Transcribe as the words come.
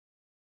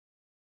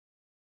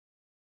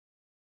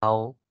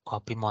how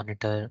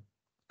copymonitor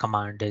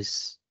command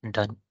is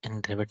done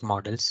in Revit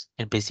models.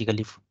 It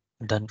basically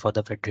done for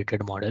the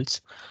federated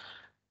models.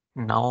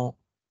 Now,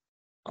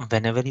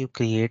 whenever you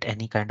create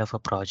any kind of a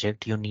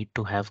project, you need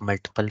to have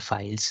multiple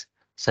files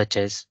such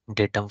as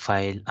datum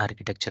file,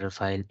 architectural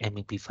file,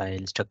 MEP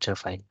file, structure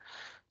file.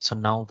 So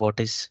now what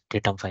is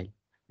datum file?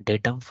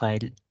 Datum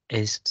file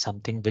is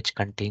something which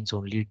contains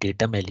only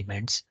datum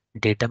elements.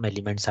 Datum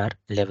elements are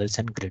levels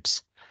and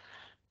grids.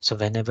 So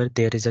whenever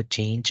there is a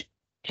change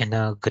in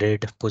a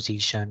grid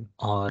position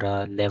or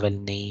a level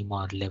name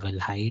or level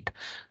height,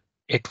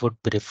 it would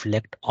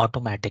reflect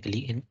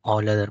automatically in all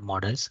other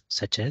models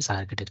such as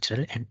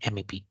architectural and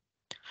MEP.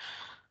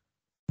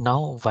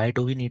 Now, why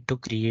do we need to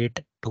create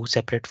two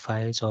separate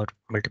files or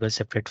multiple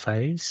separate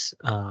files?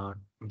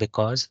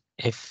 Because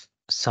if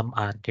some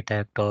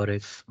architect or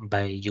if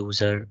by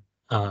user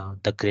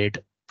the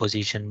grid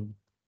position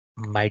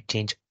might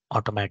change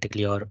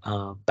automatically or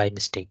by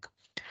mistake,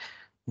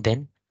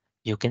 then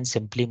you can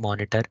simply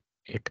monitor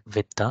it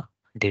with the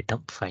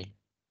datum file.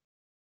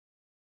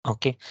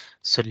 Okay,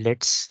 so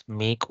let's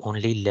make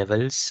only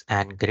levels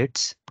and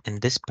grids in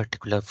this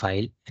particular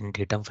file in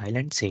datum file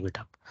and save it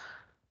up.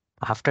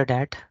 After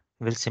that,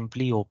 we'll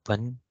simply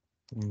open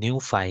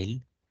new file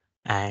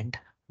and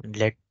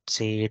let's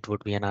say it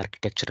would be an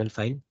architectural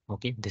file.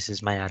 Okay, this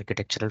is my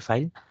architectural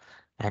file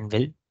and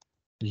we'll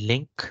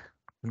link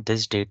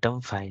this datum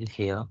file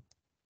here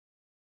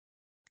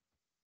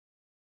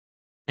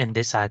in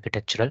this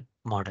architectural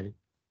model.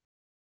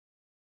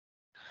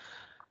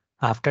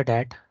 After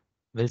that,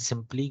 we'll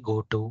simply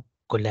go to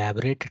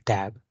collaborate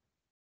tab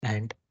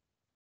and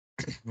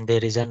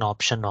there is an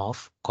option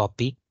of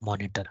copy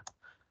monitor.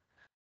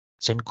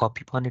 So in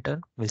copy monitor,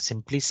 we'll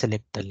simply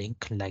select the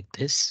link like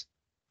this.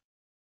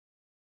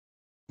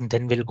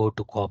 Then we'll go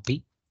to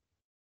copy.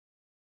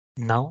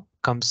 Now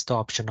comes the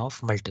option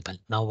of multiple.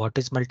 Now what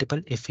is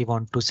multiple? If we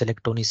want to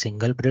select only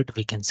single grid,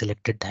 we can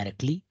select it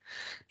directly.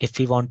 If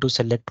we want to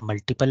select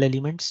multiple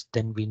elements,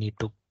 then we need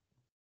to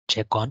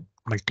check on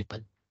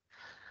multiple.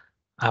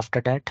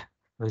 After that,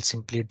 we'll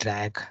simply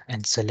drag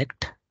and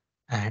select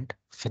and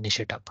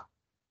finish it up.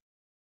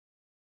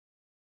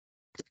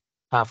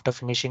 After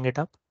finishing it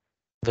up,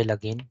 we'll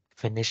again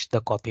finish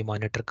the copy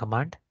monitor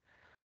command.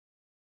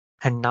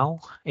 And now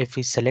if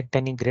we select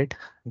any grid,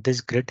 this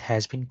grid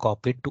has been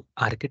copied to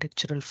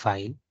architectural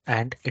file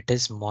and it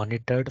is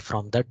monitored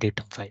from the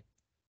datum file.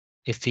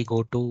 If we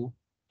go to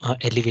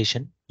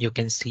elevation, you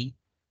can see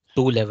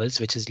two levels,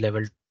 which is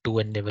level 2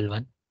 and level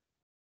 1.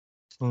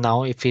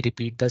 Now, if we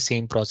repeat the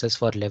same process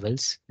for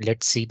levels,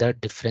 let's see the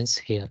difference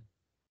here.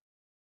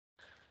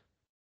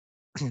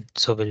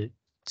 So we'll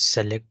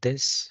select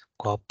this,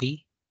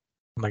 copy,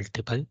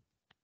 multiple,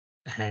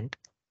 and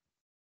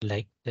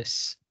like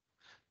this.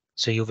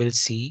 So you will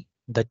see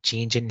the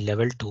change in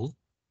level 2.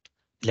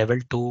 Level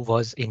 2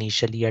 was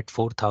initially at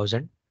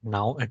 4,000.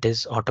 Now it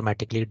is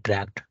automatically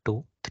dragged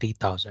to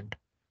 3,000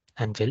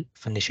 and we'll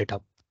finish it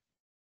up.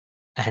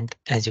 And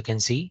as you can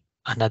see,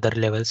 another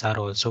levels are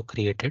also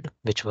created,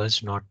 which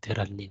was not there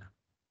earlier.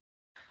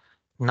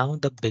 Now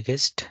the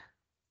biggest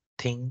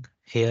thing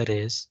here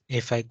is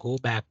if I go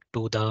back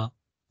to the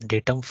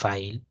datum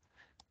file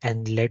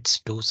and let's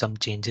do some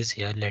changes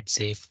here. Let's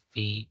say if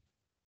we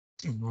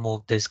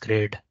move this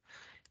grid,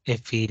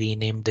 if we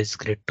rename this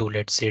grid to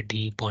let's say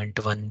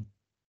D.1,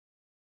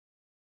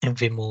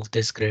 if we move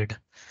this grid,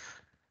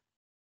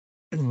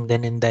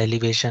 then in the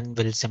elevation,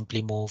 we'll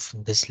simply move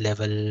this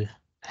level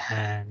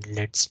and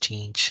let's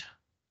change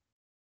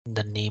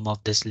the name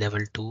of this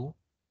level to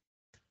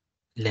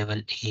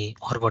level A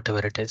or whatever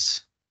it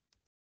is.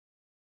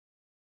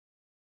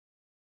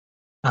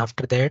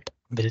 After that,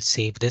 we'll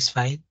save this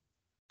file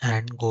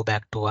and go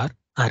back to our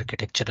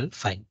architectural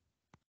file.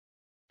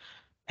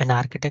 An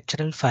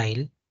architectural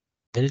file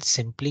will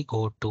simply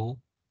go to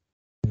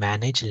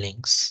manage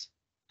links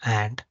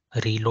and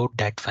reload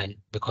that file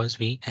because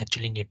we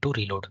actually need to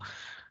reload.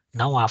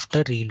 Now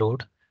after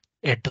reload,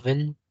 it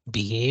will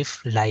behave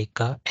like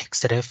a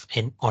XREF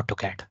in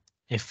Autocad.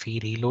 If we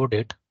reload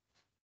it,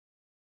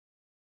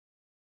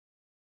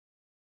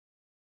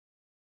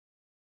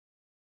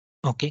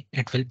 okay,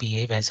 it will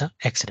behave as a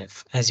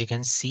XREF. As you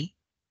can see,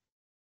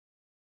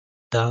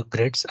 the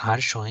grids are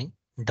showing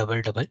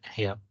double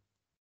here.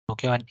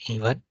 Okay, and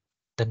even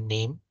the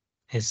name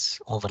is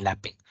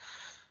overlapping.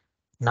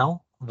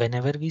 Now,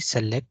 whenever we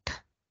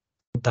select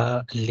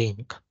the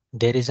link,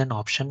 there is an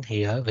option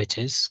here which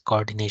is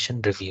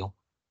coordination review,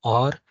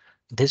 or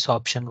this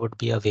option would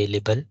be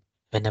available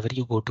whenever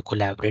you go to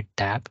collaborate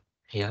tab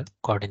here,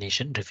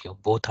 coordination review.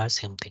 Both are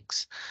same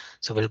things.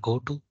 So we'll go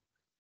to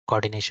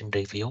coordination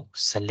review,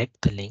 select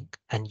the link,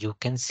 and you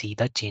can see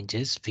the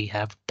changes we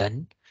have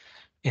done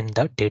in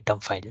the datum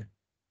file.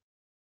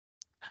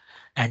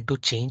 And to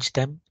change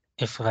them,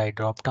 if I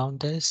drop down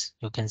this,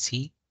 you can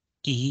see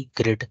E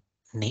grid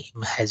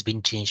name has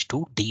been changed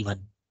to D1.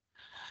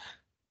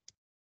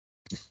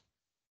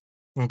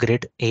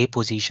 Grid A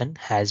position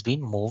has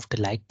been moved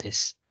like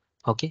this.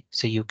 Okay,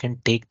 so you can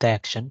take the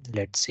action,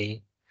 let's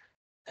say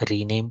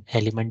rename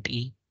element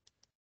E,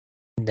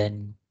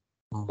 then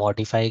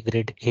modify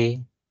grid A,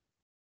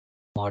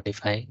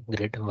 modify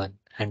grid 1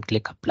 and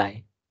click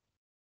apply.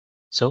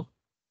 So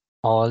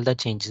all the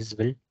changes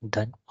will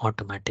done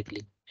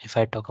automatically. If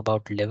I talk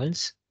about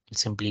levels,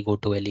 simply go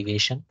to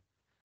elevation,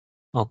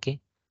 okay,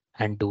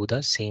 and do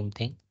the same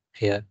thing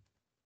here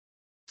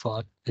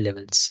for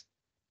levels.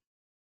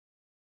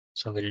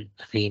 So we'll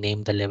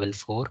rename the level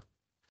 4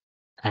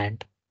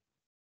 and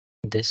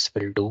this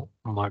will do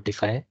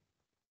modify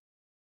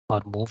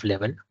or move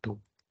level 2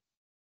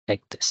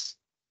 like this.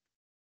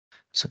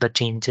 So the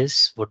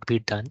changes would be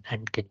done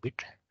and can be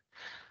tracked.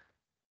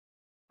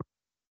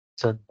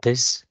 So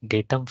this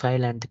datum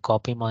file and the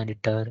copy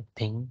monitor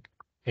thing,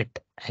 it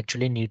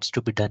actually needs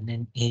to be done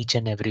in each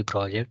and every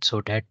project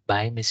so that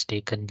by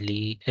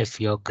mistakenly, if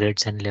your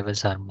grids and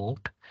levels are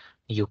moved,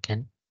 you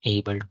can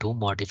able to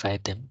modify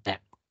them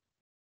back.